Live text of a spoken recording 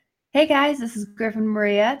Hey guys, this is Griffin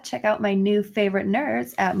Maria. Check out my new favorite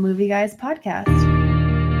nerds at Movie Guys Podcast.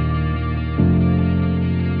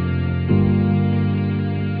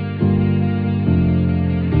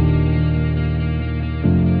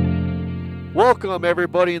 Welcome,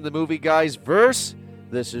 everybody, in the Movie Guys verse.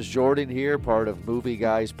 This is Jordan here, part of Movie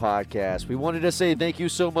Guys Podcast. We wanted to say thank you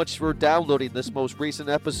so much for downloading this most recent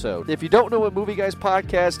episode. If you don't know what Movie Guys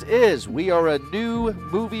Podcast is, we are a new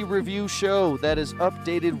movie review show that is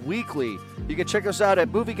updated weekly. You can check us out at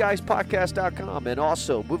movieguyspodcast.com and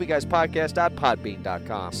also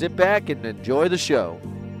movieguyspodcast.podbean.com. Sit back and enjoy the show.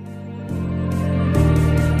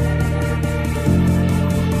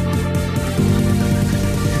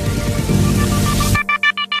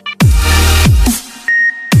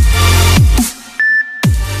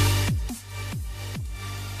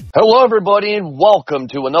 Hello, everybody, and welcome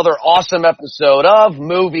to another awesome episode of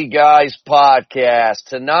Movie Guys Podcast.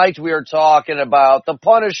 Tonight, we are talking about The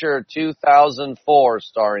Punisher 2004,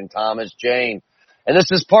 starring Thomas Jane. And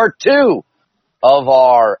this is part 2 of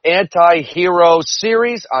our anti-hero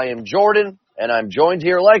series. I am Jordan, and I'm joined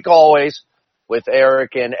here, like always, with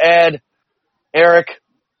Eric and Ed. Eric,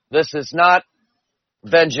 this is not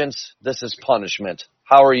vengeance, this is punishment.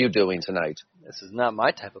 How are you doing tonight? This is not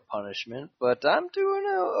my type of punishment, but I'm doing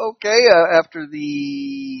okay after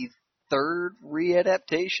the third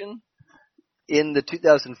readaptation in the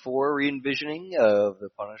 2004 re-envisioning of The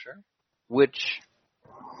Punisher, which,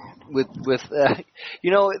 one of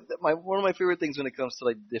my favorite things when it comes to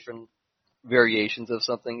like different variations of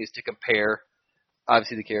something is to compare,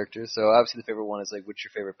 obviously, the characters. So obviously the favorite one is like, what's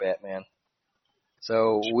your favorite Batman?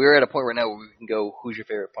 So we're at a point right now where we can go, who's your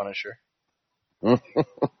favorite Punisher?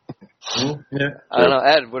 Yeah. I don't know,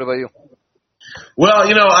 Ed, what about you? Well,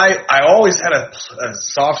 I always had a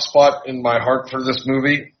soft spot in my heart for this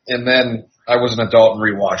movie, and then I was an adult and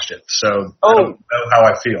rewatched it, so I don't know how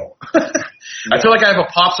I feel. I feel like I have a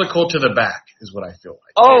popsicle to the back, is what I feel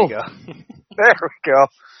like. Oh, There you go. there we go.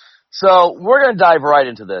 So we're going to dive right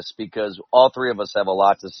into this because all three of us have a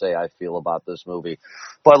lot to say, I feel, about this movie.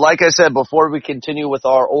 But like I said, before we continue with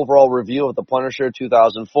our overall review of The Punisher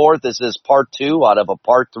 2004, this is part 2 out of a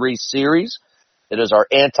part 3 series. It is our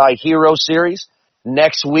anti-hero series.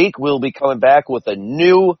 Next week, we'll be coming back with a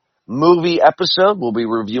new movie episode. We'll be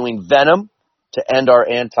reviewing Venom to end our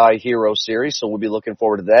anti-hero series, so we'll be looking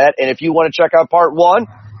forward to that. And if you want to check out part 1,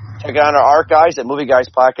 check out our archives at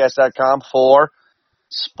movieguyspodcast.com for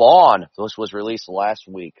Spawn. This was released last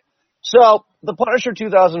week. So, The Punisher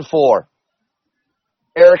 2004.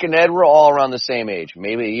 Eric and Ed were all around the same age.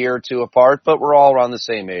 Maybe a year or two apart, but we're all around the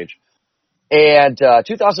same age. And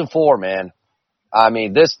 2004, man. I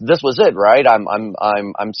mean, this was it, right? I'm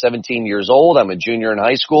 17 years old. I'm a junior in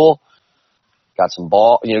high school. Got some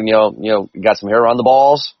got some hair on the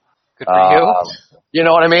balls. Good for you. You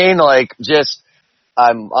know what I mean? Like, just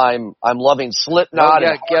I'm loving Slipknot.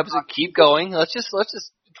 Oh, yeah, keep going. Let's just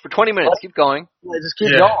for 20 minutes, keep going. Just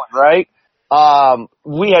keep going, right?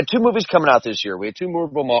 We had 2 movies coming out this year. We had 2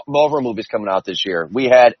 Marvel movies coming out this year. We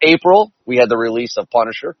had April, we had the release of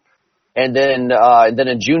Punisher. And then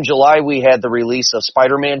in June, July, we had the release of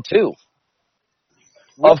Spider-Man 2.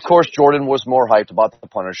 Of course, Jordan was more hyped about The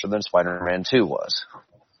Punisher than Spider-Man 2 was.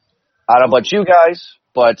 I don't know about you guys,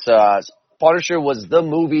 but Punisher was the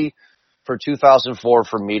movie for 2004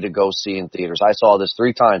 for me to go see in theaters. I saw this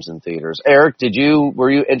 3 times in theaters. Eric,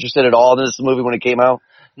 were you interested at all in this movie when it came out?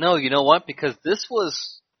 No, you know what? Because this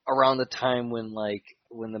was around the time when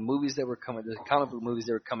the movies that were coming, the comic book movies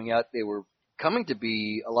that were coming out, they were coming to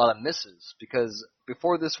be a lot of misses. Because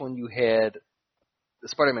before this one, you had the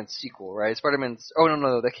Spider-Man sequel, right?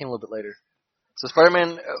 No, that came a little bit later. So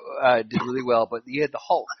Spider-Man did really well, but you had the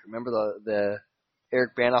Hulk. Remember the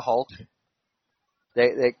Eric Bana Hulk?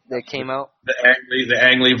 That came out. The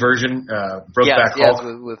Ang Lee version, Brokeback Hulk.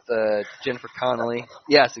 Hulk. With Jennifer Connelly.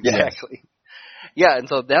 Yes, exactly. Yeah, and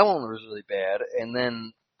so that one was really bad. And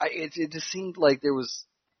then it just seemed like there was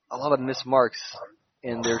a lot of mismarks,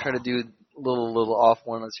 and they were trying to do little off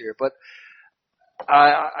ones here. But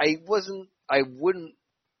I wouldn't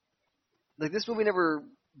like this movie. Never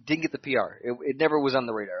didn't get the PR. It never was on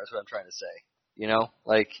the radar. That's what I'm trying to say. You know,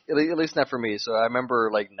 like at least not for me. So I remember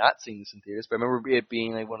like not seeing this in theaters, but I remember it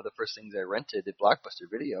being like one of the first things I rented at Blockbuster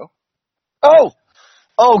Video. Oh,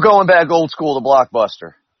 going back old school to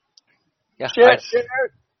Blockbuster. Yeah,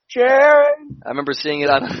 Sharon. I remember seeing it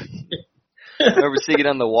on.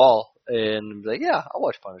 On the wall and like, yeah, I'll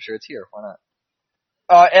watch Punisher. It's here. Why not?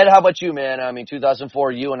 Ed, how about you, man? I mean,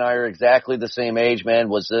 2004. You and I are exactly the same age, man.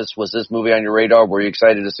 Was this movie on your radar? Were you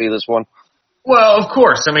excited to see this one? Well, of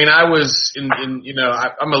course. I mean, I was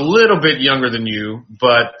I'm a little bit younger than you,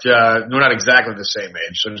 but we're not exactly the same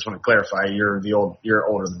age. So I just want to clarify, you're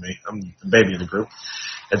older than me. I'm the baby of the group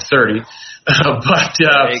at 30. But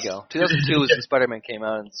there you go. 2002 was when Spider-Man came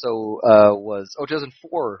out, and so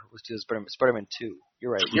 2004 was Spider-Man 2.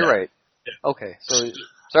 You're right. You're right. Okay, so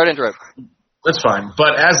sorry to interrupt. That's fine.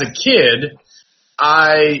 But as a kid,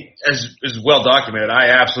 I, as well documented, I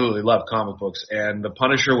absolutely love comic books, and The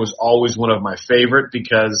Punisher was always one of my favorite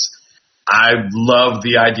because I love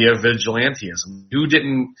the idea of vigilantism. Who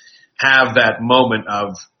didn't have that moment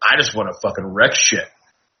of, I just want to fucking wreck shit?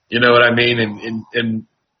 You know what I mean? And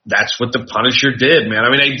that's what The Punisher did, man.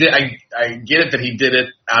 I mean, I get it that he did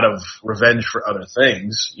it out of revenge for other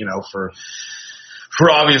things, for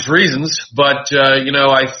obvious reasons, but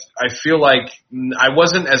I feel like I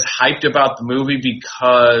wasn't as hyped about the movie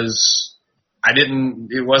because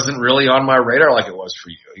it wasn't really on my radar like it was for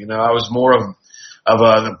you. I was more of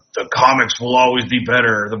the comics will always be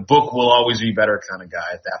better, the book will always be better kind of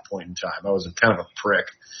guy at that point in time. I was kind of a prick,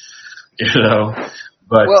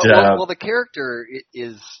 But well, the character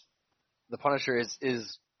is the Punisher is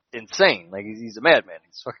insane. Like he's a madman.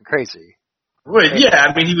 He's fucking crazy. Well, yeah,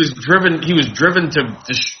 I mean, he was driven to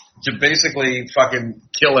basically fucking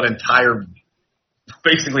kill an entire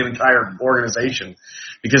organization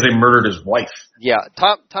because they murdered his wife. Yeah,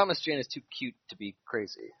 Thomas Jane is too cute to be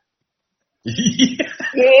crazy. Ew.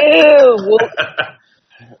 Well,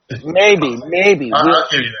 maybe. I'll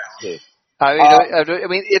give you that. I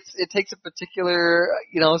mean, it takes a particular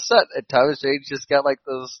set. And Thomas Jane just got like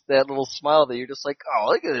that little smile that you're just like, oh,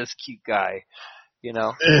 look at this cute guy,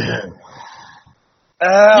 Yeah,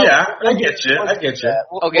 I get you.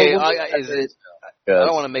 Okay, is it? I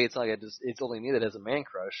don't want to make it sound like it's only me that has a man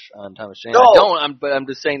crush on Thomas Jane. No. But I'm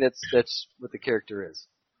just saying that's what the character is.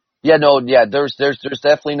 Yeah, no, yeah. There's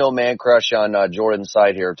definitely no man crush on Jordan's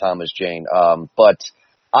side here of Thomas Jane. But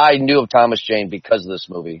I knew of Thomas Jane because of this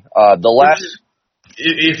movie.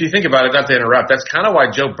 If you think about it, not to interrupt, that's kind of why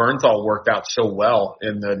Joe Bernthal worked out so well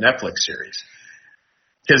in the Netflix series.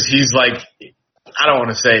 Because he's like, I don't want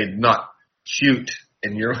to say not cute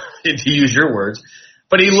to use your words,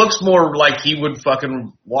 but he looks more like he would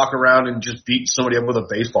fucking walk around and just beat somebody up with a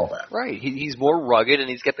baseball bat. Right. He's more rugged, and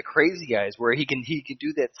he's got the crazy eyes where he can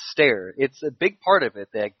do that stare. It's a big part of it,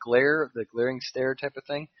 that the glaring stare type of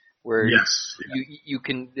thing, where you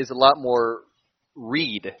can. There's a lot more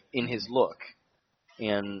read in his look,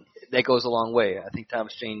 and that goes a long way. I think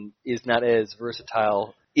Thomas Jane is not as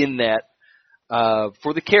versatile in that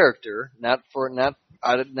for the character, not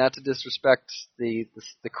to disrespect the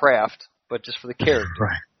craft, but just for the character.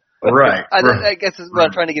 Right. I guess that's what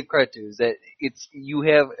I'm trying to give credit to, is that you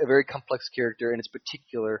have a very complex character and it's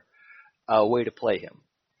particular way to play him.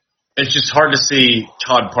 It's just hard to see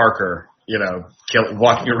Todd Parker,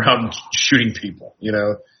 walking around shooting people,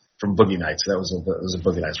 from Boogie Nights. That was a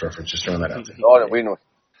Boogie Nights reference. Just throwing that out there. Oh, we know.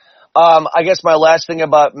 I guess my last thing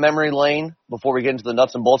about memory lane before we get into the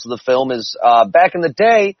nuts and bolts of the film is back in the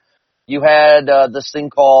day, you had this thing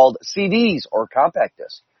called CDs or compact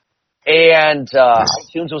disc. And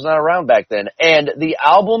iTunes was not around back then. And the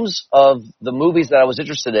albums of the movies that I was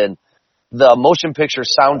interested in, the motion picture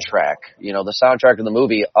soundtrack, the soundtrack of the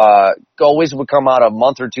movie, always would come out a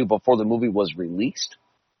month or two before the movie was released.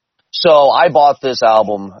 So I bought this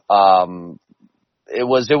album. It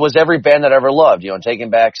was every band that I ever loved, Taking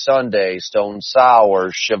Back Sunday, Stone Sour,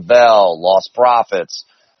 Chevelle, Lost Prophets,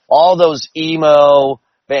 all those emo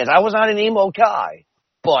bands. I was not an emo guy,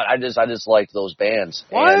 but I just liked those bands.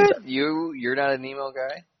 What? And You're not an emo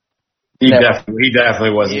guy? He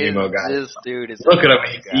definitely was an emo guy. This dude is Look at him.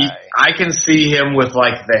 I can see him with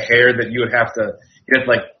like the hair that you'd have to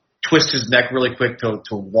twist his neck really quick to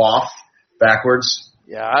waft backwards.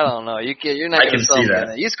 Yeah, I don't know. You're not going to see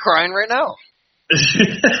that. He's crying right now.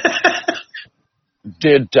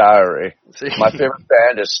 Dear Diary. My favorite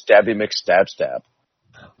band is Stabby McStab.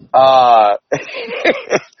 I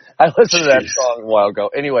listened to that song a while ago.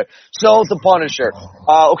 Anyway, so The Punisher.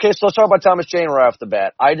 Okay, so let's talk about Thomas Jane right off the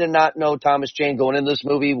bat. I did not know Thomas Jane going into this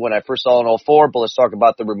movie when I first saw it in 2004, but let's talk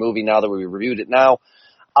about the movie now that we reviewed it now.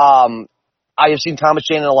 I have seen Thomas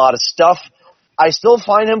Jane in a lot of stuff. I still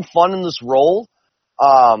find him fun in this role.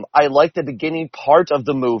 I like the beginning part of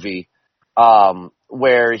the movie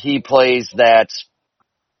where he plays that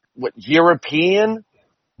European,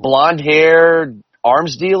 blonde-haired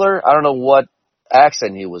arms dealer. I don't know what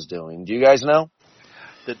accent he was doing. Do you guys know?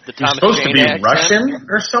 The He's Thomas supposed Jane to be accent? Russian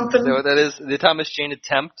or something? Is that what that is? The Thomas Jane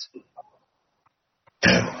attempt?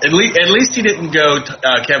 At least he didn't go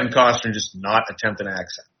Kevin Costner, just not attempt an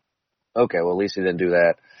accent. Okay, well, at least he didn't do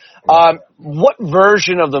that. What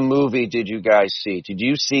version of the movie did you guys see? Did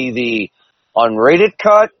you see the unrated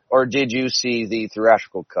cut or did you see the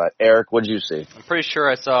theatrical cut? Eric, what did you see? I'm pretty sure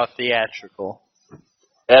I saw a theatrical.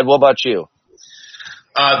 Ed, what about you?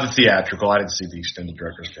 The theatrical. I didn't see the extended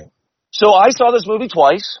director's cut. So I saw this movie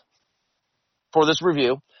twice for this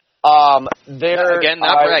review. Again,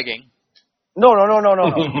 not bragging. No.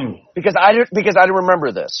 because I didn't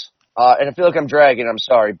remember this. And I feel like I'm dragging, I'm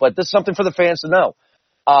sorry, but this is something for the fans to know.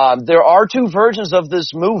 There are two versions of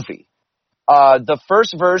this movie. The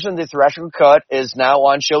first version, the theatrical cut, is now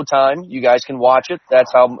on Showtime. You guys can watch it.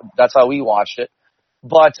 That's how we watched it.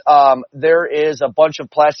 But there is a bunch of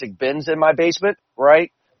plastic bins in my basement,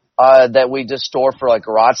 right? That we just store for like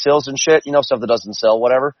garage sales and shit, stuff that doesn't sell,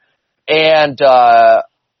 whatever. And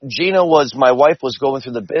Gina my wife was going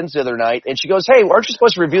through the bins the other night, and she goes, "Hey, aren't you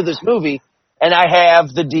supposed to review this movie?" And I have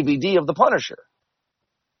the DVD of The Punisher.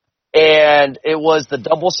 And it was the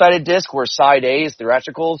double-sided disc where side A is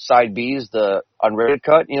theatrical, side B is the unrated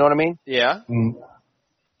cut. You know what I mean? Yeah.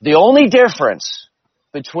 The only difference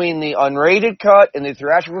between the unrated cut and the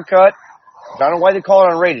theatrical cut, I don't know why they call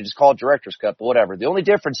it unrated, just call it director's cut, but whatever. The only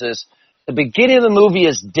difference is the beginning of the movie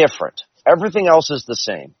is different. Everything else is the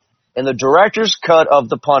same. In the director's cut of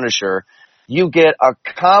The Punisher, you get a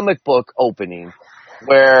comic book opening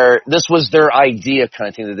where this was their idea kind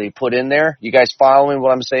of thing that they put in there. You guys following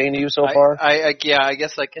what I'm saying to you so far? I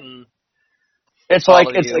guess I can. It's like,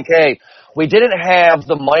 hey, we didn't have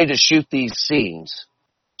the money to shoot these scenes.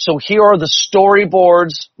 So here are the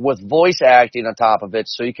storyboards with voice acting on top of it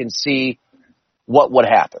so you can see what would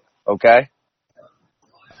happen, okay?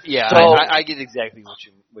 Yeah, so, I get exactly what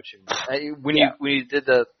you mean.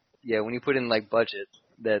 When you put in like budget,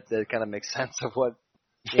 that kind of makes sense of what.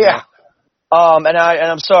 Yeah. And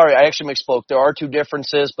I'm sorry, I actually misspoke. There are two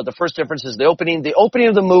differences, but the first difference is the opening. The opening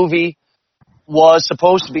of the movie was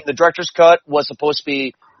supposed to be, the director's cut was supposed to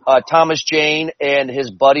be Thomas Jane and his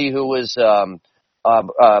buddy who was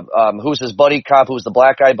who's his buddy cop, who's the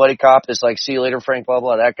black guy buddy cop. It's like, see you later, Frank, blah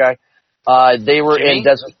blah, that guy. They were Jimmy? in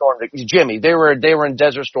Desert Storm. Jimmy, they were in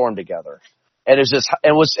Desert Storm together, and it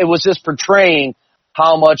was just portraying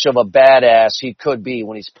how much of a badass he could be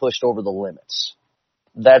when he's pushed over the limits.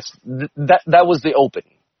 That was the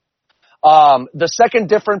opening. The second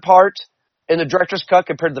different part in the director's cut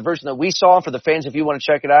compared to the version that we saw, for the fans, if you want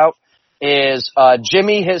to check it out, is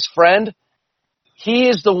Jimmy, his friend. He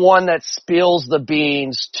is the one that spills the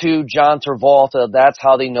beans to John Travolta. That's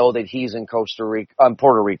how they know that he's in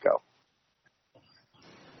Puerto Rico.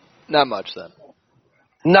 Not much then.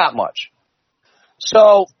 Not much.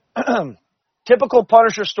 So, typical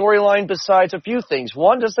Punisher storyline besides a few things.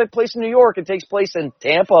 One, does take place in New York. It takes place in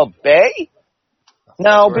Tampa Bay.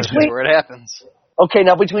 Now, That's where it happens. Okay,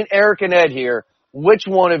 now between Eric and Ed here, which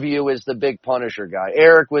one of you is the big Punisher guy?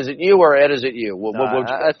 Eric, was it you, or Ed, is it you?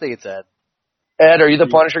 I think it's Ed. Ed, are you the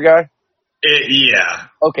Punisher guy? Yeah.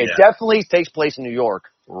 Okay, yeah. Definitely takes place in New York,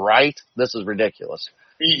 right? This is ridiculous.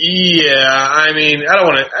 Yeah, I mean, I don't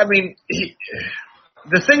want to. I mean,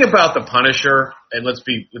 the thing about the Punisher, and let's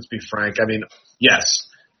be frank. I mean, yes,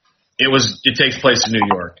 it takes place in New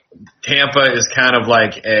York. Tampa is kind of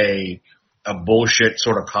like a bullshit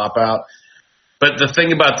sort of cop out. But the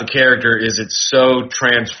thing about the character is it's so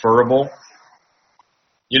transferable.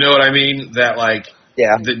 You know what I mean? That like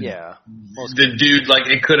the dude, like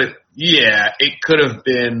it could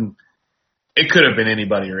have been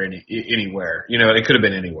anybody or anywhere. You know, it could have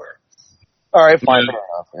been anywhere. All right, fine.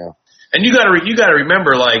 Yeah. And you gotta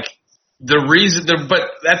remember, like, the reason, but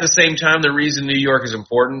at the same time, the reason New York is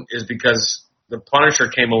important is because the Punisher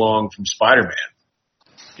came along from Spider-Man.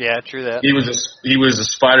 Yeah, true that. He was a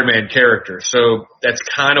Spider-Man character, so that's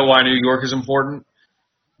kind of why New York is important.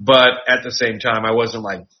 But at the same time, I wasn't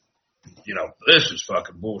like, this is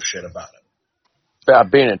fucking bullshit about it.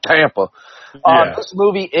 About being in Tampa. Yeah. This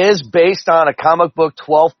movie is based on a comic book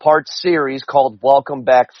 12-part series called Welcome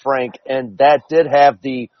Back, Frank, and that did have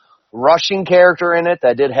the Russian character in it,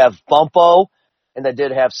 that did have Bumpo, and that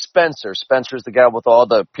did have Spencer. Spencer's the guy with all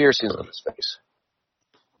the piercings on his face.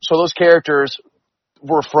 So those characters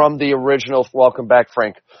were from the original Welcome Back,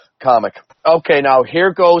 Frank comic. Okay, now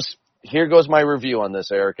here goes my review on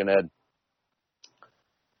this, Eric and Ed.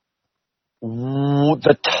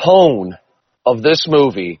 The tone of this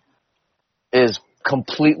movie is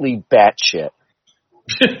completely batshit.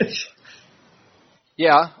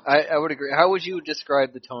 Yeah, I would agree. How would you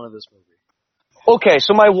describe the tone of this movie? Okay,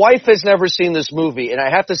 so my wife has never seen this movie, and I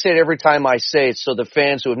have to say it every time I say it so the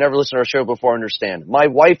fans who have never listened to our show before understand. My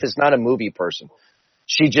wife is not a movie person.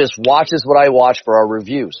 She just watches what I watch for our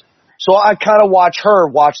reviews. So I kind of watch her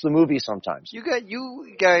watch the movie sometimes. You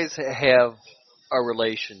guys have a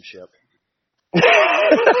relationship.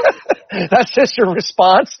 That's just your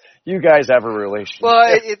response? You guys have a relationship. Well,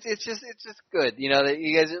 it's just good, that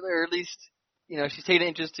you guys are at least, she's taking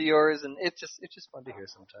interest to yours, and it's just fun to hear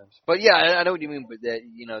sometimes. But yeah, I know what you mean, but that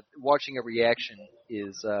watching a reaction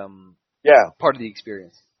is part of the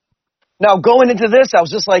experience. Now going into this, I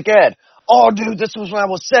was just like Ed. Oh, dude, this was when I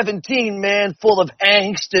was 17, man, full of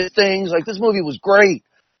angst and things. Like, this movie was great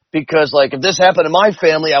because, like, if this happened to my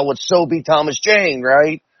family, I would so be Thomas Jane,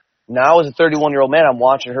 right? Now, as a 31-year-old man, I'm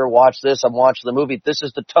watching her watch this. I'm watching the movie. This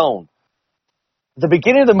is the tone. The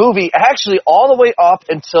beginning of the movie, actually, all the way up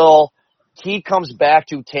until he comes back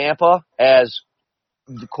to Tampa as,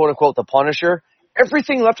 quote-unquote, the Punisher,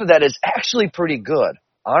 everything left of that is actually pretty good.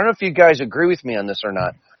 I don't know if you guys agree with me on this or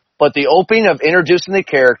not, but the opening of introducing the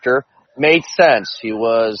character made sense.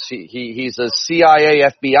 He's a CIA,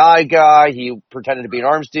 FBI guy. He pretended to be an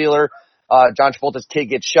arms dealer. John Travolta's kid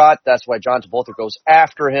gets shot. That's why John Travolta goes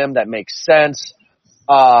after him. That makes sense.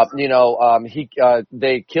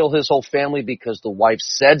 They kill his whole family because the wife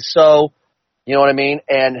said so. You know what I mean?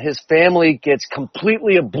 And his family gets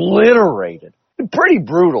completely obliterated. Pretty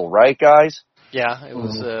brutal, right, guys? Yeah, it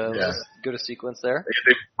was good a sequence there.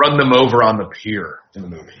 They run them over on the pier in the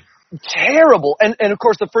movie. Terrible. And of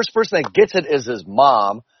course, the first person that gets it is his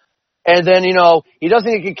mom. And then, he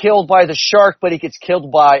doesn't get killed by the shark, but he gets killed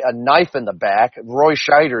by a knife in the back. Roy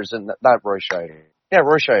Scheider's not Roy Scheider. Yeah,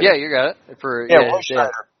 Roy Scheider. Yeah, you got it. Roy Scheider.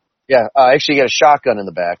 Yeah, actually, he got a shotgun in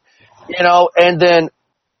the back. And then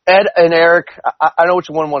Ed and Eric, I know which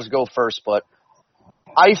one wants to go first, but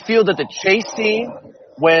I feel that the chase scene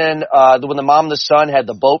when the mom and the son had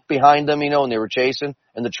the boat behind them, and they were chasing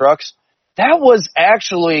in the trucks, that was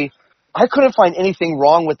actually, I couldn't find anything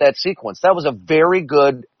wrong with that sequence. That was a very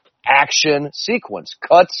good action sequence.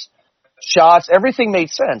 Cuts, shots, everything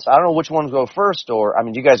made sense. I don't know which one to go first, do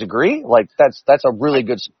you guys agree? Like, that's a really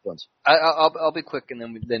good sequence. I'll be quick, and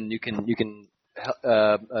then you can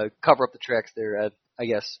cover up the tracks there, Ed, I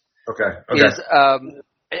guess. Okay.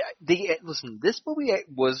 Listen, this movie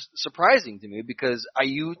was surprising to me because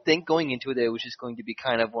you think going into it that it was just going to be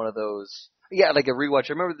kind of one of those, like a rewatch.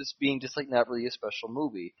 I remember this being just like not really a special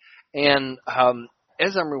movie, and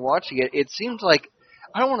as I'm rewatching it, it seems like,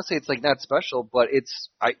 I don't want to say it's like not special, but it's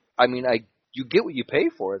you get what you pay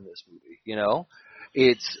for in this movie,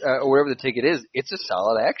 It's or whatever the ticket is. It's a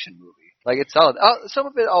solid action movie. Like, it's solid. Some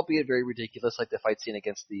of it, albeit very ridiculous, like the fight scene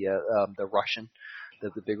against the Russian,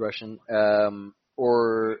 the big Russian.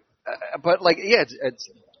 But like, it's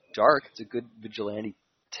dark. It's a good vigilante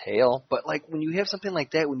tale. But like, when you have something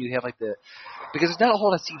like that, when you have because it's not a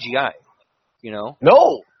whole lot of CGI.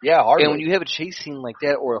 No, yeah, hardly. And when you have a chase scene like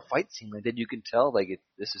that or a fight scene like that, you can tell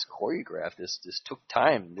this is choreographed. This took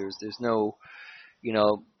time. There's no,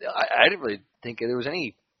 I didn't really think there was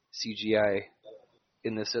any CGI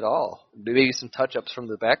in this at all. Maybe some touch ups from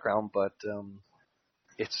the background, but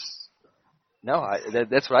that's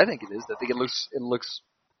what I think it is. I think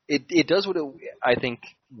it does what I think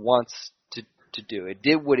wants to do. It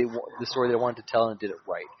did the story that it wanted to tell, and it did it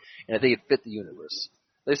right. And I think it fit the universe.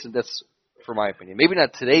 Listen, that's for my opinion. Maybe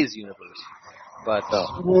not today's universe, but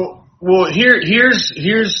well, here's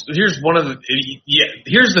one of the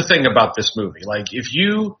here's the thing about this movie. Like, if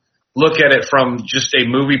you look at it from just a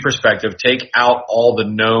movie perspective, take out all the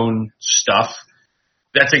known stuff,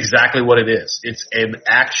 that's exactly what it is. It's an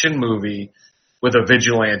action movie with a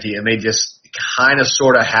vigilante, and they just kind of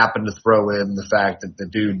sort of happened to throw in the fact that the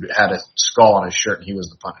dude had a skull on his shirt and he was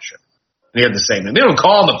the Punisher. And he had the same name. They don't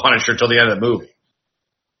call him the Punisher till the end of the movie.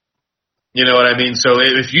 You know what I mean? So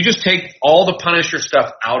if you just take all the Punisher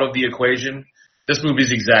stuff out of the equation, this movie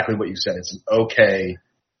is exactly what you said. It's an okay,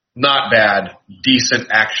 not bad, decent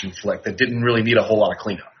action flick that didn't really need a whole lot of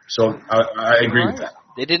cleanup. So I agree with that.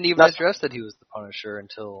 They didn't even address that he was the Punisher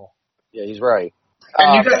until... Yeah, he's right.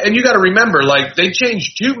 And you got to remember, like, they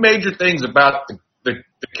changed two major things about the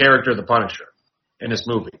character of the Punisher in this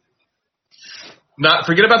movie.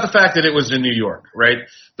 Forget about the fact that it was in New York, right?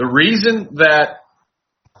 The reason that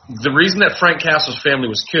Frank Castle's family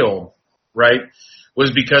was killed, right,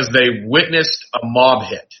 was because they witnessed a mob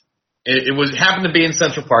hit. It happened to be in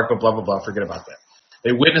Central Park, but blah blah blah. Forget about that.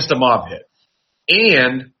 They witnessed a mob hit,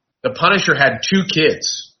 and the Punisher had 2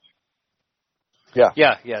 kids. Yeah.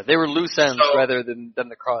 They were loose ends rather than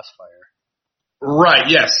the crossfire. Right.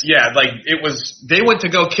 Yes. Yeah. Like, it was. They went to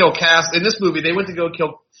go kill Castle in this movie. They went to go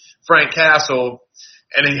kill Frank Castle,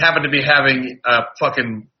 and he happened to be having a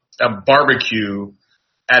barbecue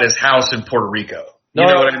at his house in Puerto Rico. You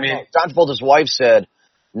know what I mean? John Travolta's wife said,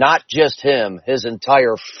 not just him, his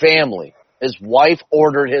entire family. His wife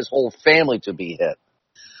ordered his whole family to be hit.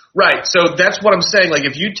 Right. So that's what I'm saying. Like,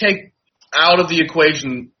 if you take out of the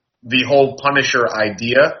equation the whole Punisher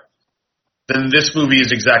idea, then this movie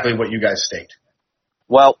is exactly what you guys state.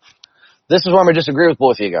 Well, this is where I'm going to disagree with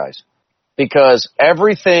both of you guys. Because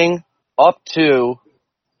everything up to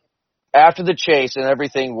after the chase and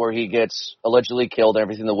everything where he gets allegedly killed,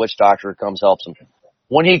 everything the witch doctor comes, helps him.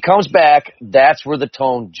 When he comes back, that's where the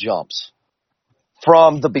tone jumps.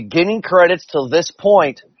 From the beginning credits till this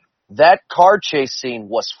point, that car chase scene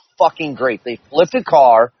was fucking great. They flipped a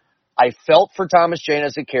car. I felt for Thomas Jane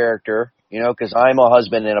as a character, because I'm a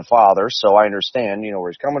husband and a father, so I understand, where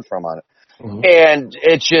he's coming from on it. Mm-hmm. And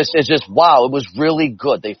it's just, wow, it was really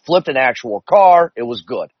good. They flipped an actual car. It was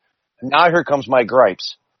good. Now here comes my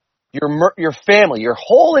gripes. Your family, your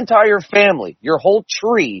whole entire family, your whole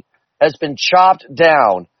tree has been chopped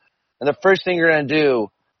down. And the first thing you're going to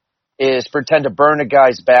do is pretend to burn a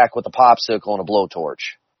guy's back with a popsicle and a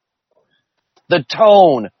blowtorch. The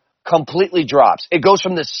tone completely drops. It goes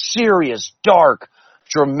from this serious, dark,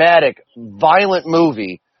 dramatic, violent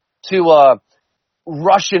movie to a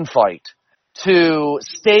Russian fight, to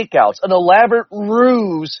stakeouts, an elaborate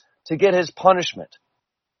ruse to get his punishment.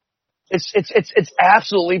 It's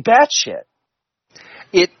absolutely batshit.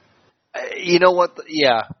 You know what?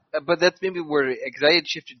 Yeah, but that's maybe where, because I had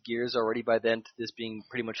shifted gears already by then to this being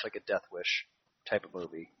pretty much like a Death Wish type of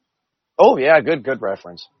movie. Oh yeah, good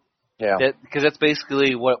reference. Yeah, because that's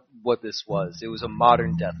basically what this was. It was a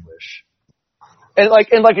modern Death Wish. And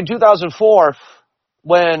like in 2004,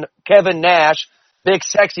 when Kevin Nash, big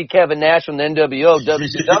sexy Kevin Nash from the NWO,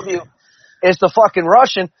 WCW, is the fucking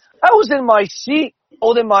Russian, I was in my seat,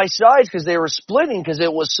 holding my sides because they were splitting because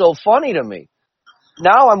it was so funny to me.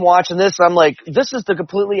 Now I'm watching this, and I'm like, this is the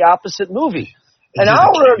completely opposite movie. An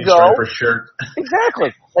hour ago,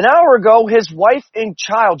 exactly. An hour ago, his wife and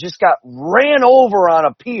child just got ran over on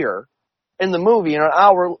a pier in the movie an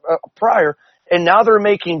hour prior, and now they're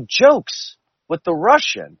making jokes with the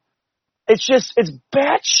Russian. It's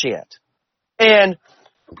batshit. And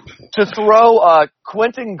to throw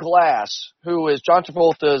Quentin Glass, who is John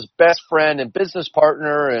Travolta's best friend and business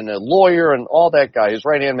partner and a lawyer and all that guy, his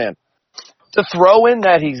right-hand man, to throw in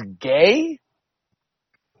that he's gay?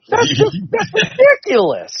 That's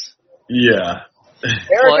ridiculous. Yeah.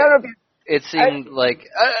 Eric, it seemed like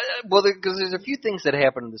because there's a few things that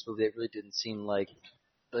happened in this movie that really didn't seem like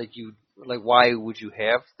why would you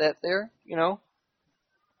have that there?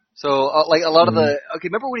 So like a lot of the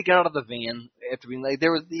remember when he got out of the van after being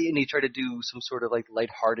and he tried to do some sort of like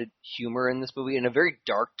lighthearted humor in this movie in a very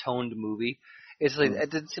dark toned movie. It's like it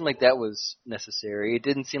didn't seem like that was necessary. It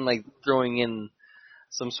didn't seem like throwing in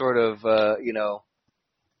some sort of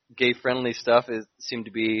gay friendly stuff. It seemed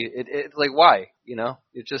to be it's like why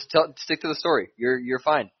it just stick to the story. You're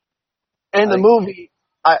fine. And the movie,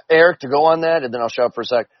 Eric, to go on that, and then I'll shut up for a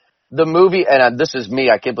sec. The movie, and this is me.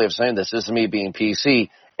 I can't believe I'm saying this. This is me being PC.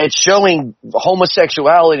 It's showing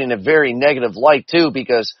homosexuality in a very negative light too,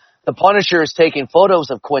 because the Punisher is taking photos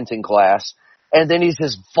of Quentin Glass. And then he's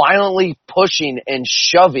just violently pushing and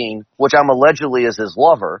shoving, which I'm allegedly is his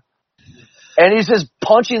lover. And he's just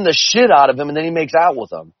punching the shit out of him, and then he makes out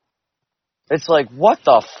with him. It's like, what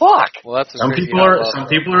the fuck? Well, that's some people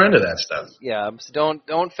are into that stuff. Yeah, so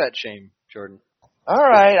don't fat shame, Jordan. All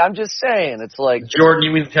right, I'm just saying. It's like, Jordan,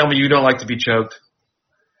 you mean to tell me you don't like to be choked?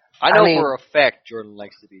 I know for a fact Jordan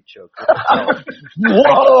likes to be choked.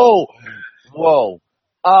 Whoa.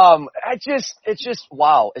 It's just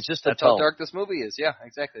wow. It's just That's how dark this movie is. Yeah,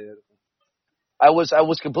 exactly. I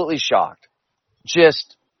was completely shocked.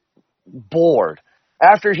 Just bored.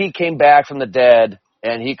 After he came back from the dead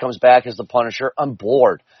and he comes back as the Punisher, I'm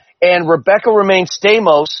bored. And Rebecca remains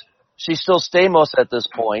Stamos. She's still Stamos at this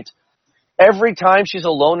point. Every time she's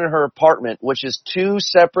alone in her apartment, which is 2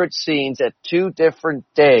 separate scenes at 2 different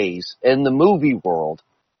days in the movie world,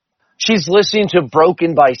 she's listening to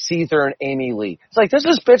Broken by Seether and Amy Lee. It's like, does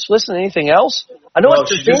this bitch listen to anything else? I know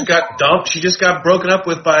she just got dumped. She just got broken up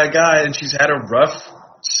with by a guy, and she's had a rough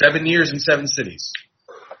 7 years in 7 cities.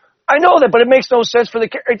 I know that, but it makes no sense for the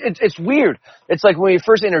character. It's weird. It's like when you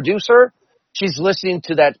first introduce her, she's listening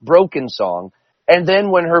to that Broken song, and then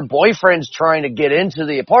when her boyfriend's trying to get into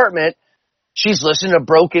the apartment, she's listening to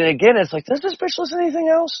Broken again. It's like, does this bitch listen to anything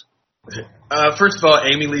else? First of all,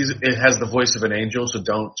 Amy Lee has the voice of an angel, so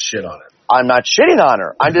don't shit on it. I'm not shitting on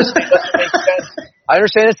her. I'm just saying it doesn't make sense. I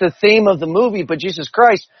understand it's the theme of the movie, but Jesus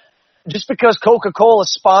Christ, just because Coca-Cola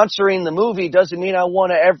is sponsoring the movie doesn't mean I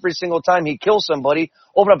want to every single time he kills somebody,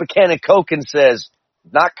 open up a can of Coke and says,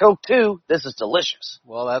 not Coke 2, this is delicious.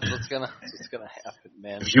 Well, that's what's gonna happen,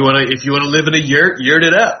 man. If you wanna live in a yurt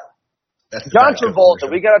it up. John Travolta,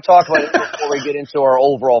 we got to talk about it before we get into our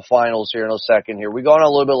overall finals here in a second here. We're going on a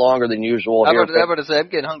little bit longer than usual here. I'm about to say, I'm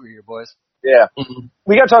getting hungry here, boys. Yeah.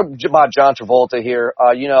 We got to talk about John Travolta here.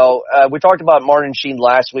 We talked about Martin Sheen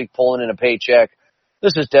last week pulling in a paycheck.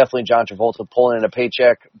 This is definitely John Travolta pulling in a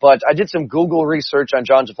paycheck. But I did some Google research on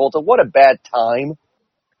John Travolta. What a bad time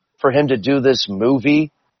for him to do this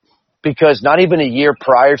movie, because not even a year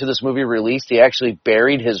prior to this movie released, he actually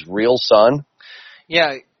buried his real son.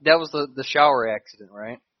 Yeah, that was the shower accident,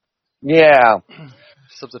 right? Yeah.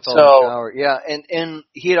 Slipped fell in the shower. Yeah, and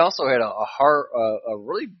he had also had a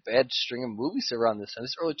really bad string of movies around this time.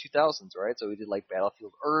 This is early 2000s, right? So he did like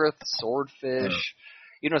Battlefield Earth, Swordfish.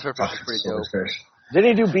 You know, Swordfish is pretty dope.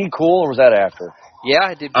 Didn't he do Be Cool, or was that after?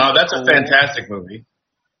 Yeah, it did. That's a fantastic movie.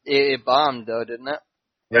 It bombed though, didn't it?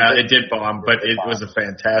 Yeah, it did bomb, but it was a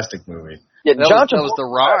fantastic movie. Yeah, that was The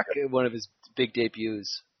Rock, one of his big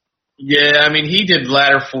debuts. Yeah, I mean, he did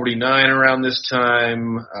Ladder 49 around this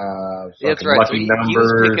time. That's right. Lucky So Numbers. He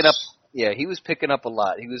was picking up. Yeah, he was picking up a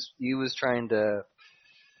lot. He was trying to.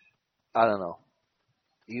 I don't know.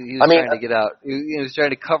 He was trying to get out. He was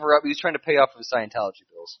trying to cover up. He was trying to pay off his Scientology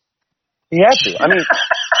bills. He had to. I mean,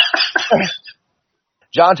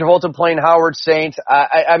 John Travolta playing Howard Saint.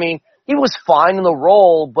 I mean, he was fine in the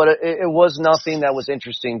role, but it was nothing that was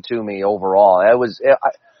interesting to me overall. I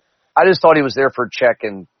just thought he was there for a check,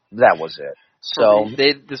 and that was it. So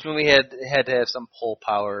this movie had to have some pull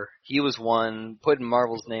power. He was one. Putting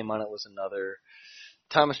Marvel's name on it was another.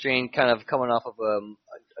 Thomas Jane kind of coming off of a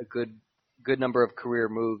good number of career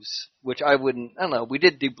moves, which I don't know. We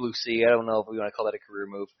did do Blue Sea. I don't know if we want to call that a career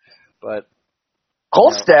move, but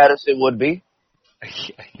cult status it would be.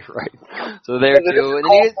 Yeah, you're right. So there too, and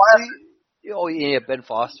then you had Ben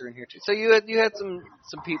Foster in here too. So you had some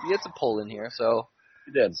people. You had some pull in here. So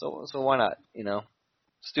you did. So why not? You know,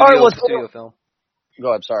 studio film. Go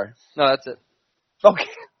ahead. Sorry. No, that's it. Okay.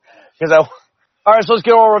 All right, so let's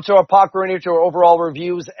get over to our popcorn rating, to our overall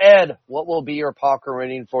reviews. Ed, what will be your popcorn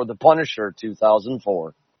rating for The Punisher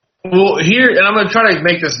 2004? Well, here, and I'm going to try to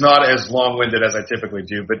make this not as long-winded as I typically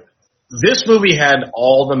do, but this movie had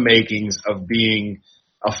all the makings of being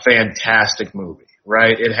a fantastic movie,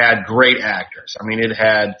 right? It had great actors. I mean,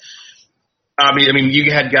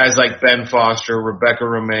 you had guys like Ben Foster, Rebecca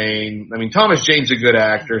Romijn. I mean, Thomas Jane's a good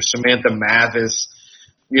actor. Samantha Mathis.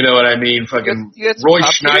 You know what I mean? Fucking Roy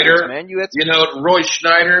Schneider. Man. Roy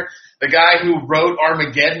Schneider, the guy who wrote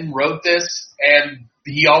Armageddon, wrote this, and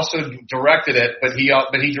he also directed it, but he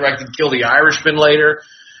directed Kill the Irishman later.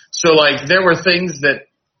 So, like, there were things that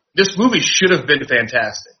this movie should have been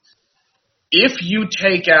fantastic. If you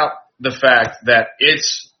take out the fact that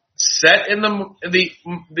it's set in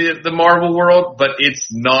the Marvel world, but it's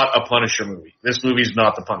not a Punisher movie. This movie's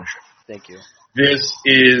not The Punisher. Thank you. This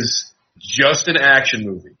is just an action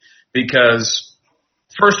movie, because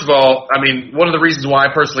first of all, I mean, one of the reasons why I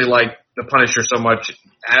personally like The Punisher so much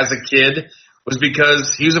as a kid was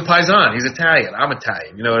because he was a paisan. He's Italian. I'm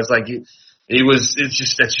Italian. You know, it's like that's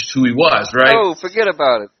just who he was, right? Oh, forget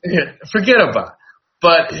about it. Yeah, forget about it.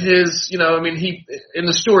 But he in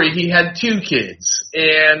the story, he had 2 kids,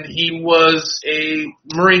 and he was a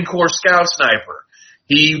Marine Corps scout sniper.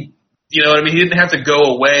 He didn't have to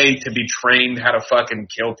go away to be trained how to fucking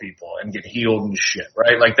kill people and get healed and shit,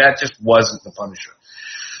 right? Like, that just wasn't The Punisher.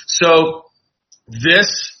 So,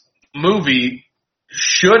 this movie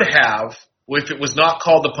should have, if it was not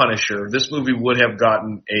called The Punisher, this movie would have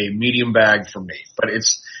gotten a medium bag from me. But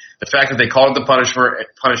it's the fact that they called it The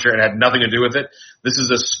Punisher and had nothing to do with it. This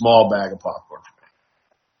is a small bag of popcorn for me.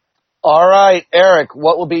 All right, Eric,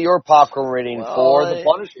 what will be your popcorn rating for The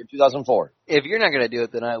Punisher 2004? If you're not going to do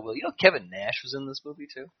it, then I will. You know, Kevin Nash was in this movie,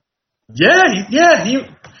 too? Yeah,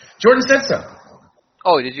 Jordan said so.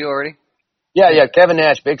 Oh, did you already? Yeah, Kevin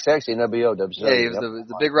Nash, big sexy, NWO. Yeah, he was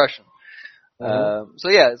the big Russian. Mm-hmm. So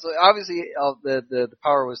obviously the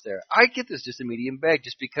power was there. I get this just a medium bag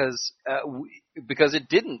just because it's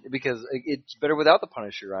better without the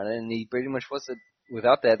Punisher on it, and he pretty much was it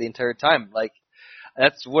without that the entire time. Like,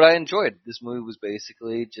 that's what I enjoyed. This movie was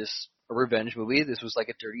basically just a revenge movie. This was like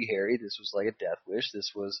a Dirty Harry. This was like a Death Wish.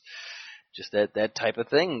 This was just that type of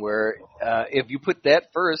thing where if you put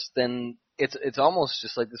that first, then it's almost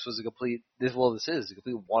just like this is a complete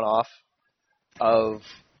one-off of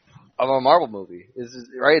a Marvel movie.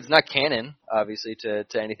 Right? It's not canon, obviously, to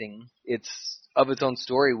anything. It's of its own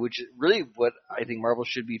story, which is really what I think Marvel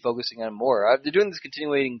should be focusing on more. They're doing this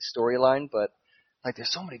continuating storyline, but like,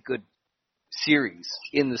 there's so many good series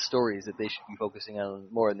in the stories that they should be focusing on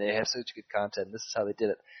more, and they have such good content. This is how they did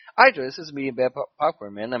it. I enjoy this. This is medium bad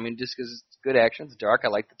popcorn, man. I mean, just because it's good action, it's dark. I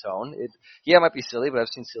like the tone. It might be silly, but I've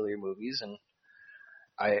seen sillier movies, and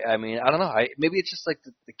I mean, I don't know. Maybe it's just like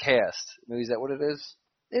the cast. Maybe is that what it is?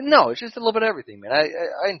 No, it's just a little bit of everything, man.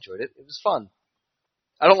 I enjoyed it. It was fun.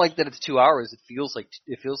 I don't like that it's 2 hours. It feels like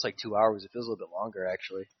 2 hours. It feels a little bit longer,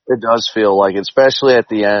 actually. It does feel like it, especially at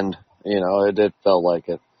the end. You know, it felt like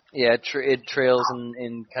it. Yeah, it trails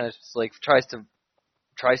and kind of just like tries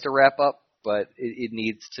to wrap up, but it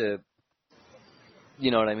needs to,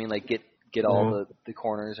 you know what I mean? Like get all the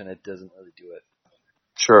corners, and it doesn't really do it.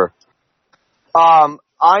 Sure.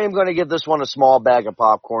 I am going to give this one a small bag of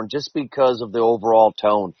popcorn just because of the overall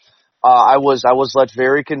tone. I was left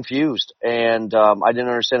very confused, and I didn't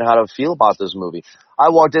understand how to feel about this movie. I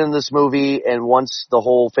walked into this movie, and once the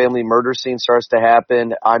whole family murder scene starts to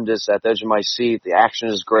happen, I'm just at the edge of my seat. The action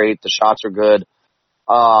is great. The shots are good.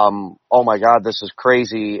 Oh my God, this is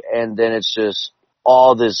crazy. And then it's just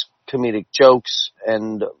all this comedic jokes,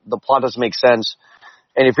 and the plot doesn't make sense.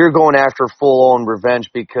 And if you're going after full-on revenge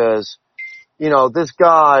because, you know, this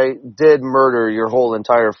guy did murder your whole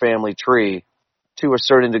entire family tree to a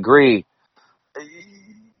certain degree,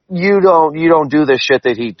 you don't do the shit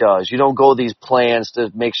that he does. You don't go these plans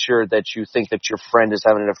to make sure that you think that your friend is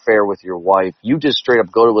having an affair with your wife. You just straight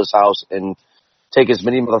up go to his house and take as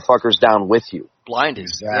many motherfuckers down with you. Blinded.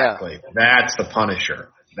 Exactly. Yeah. That's the Punisher.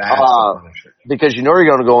 That's the Punisher. Because you know you're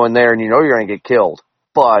going to go in there and you know you're going to get killed,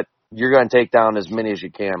 but you're going to take down as many as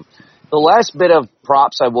you can. The last bit of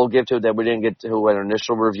props I will give to that we didn't get to in our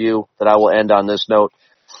initial review that I will end on this note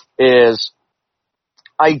is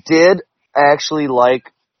I did actually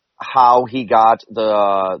like how he got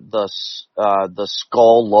the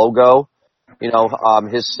skull logo. You know,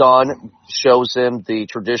 his son shows him the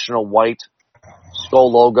traditional white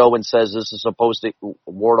skull logo and says this is supposed to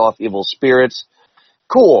ward off evil spirits.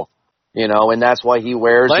 Cool. You know, and that's why he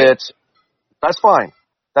wears it. That's fine.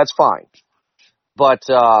 That's fine. But,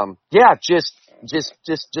 yeah, just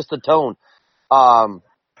the tone.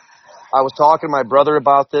 I was talking to my brother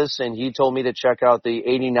about this, and he told me to check out the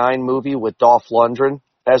 89 movie with Dolph Lundgren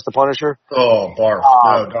as the Punisher. Oh, Barf.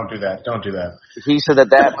 No, don't do that. Don't do that. He said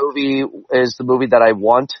that movie is the movie that I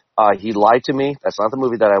want. He lied to me. That's not the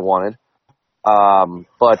movie that I wanted.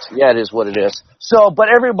 But, yeah, it is what it is. So, but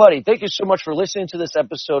everybody, thank you so much for listening to this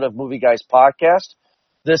episode of Movie Guys Podcast.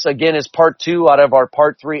 This, again, is part 2 out of our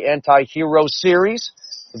part 3 anti-hero series.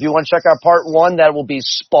 If you want to check out part 1, that will be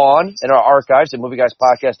Spawn in our archives at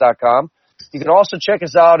movieguyspodcast.com. You can also check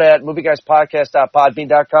us out at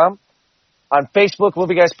movieguyspodcast.podbean.com. On Facebook,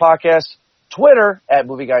 Movie Guys Podcast. Twitter, at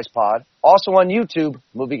Movie Guys Pod. Also on YouTube,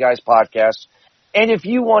 Movie Guys Podcast. And if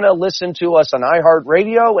you want to listen to us on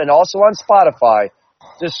iHeartRadio and also on Spotify,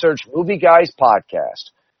 just search Movie Guys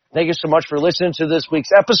Podcast. Thank you so much for listening to this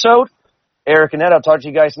week's episode. Eric and Ed, I'll talk to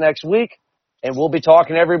you guys next week. And we'll be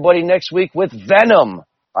talking to everybody next week with Venom.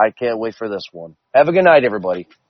 I can't wait for this one. Have a good night, everybody.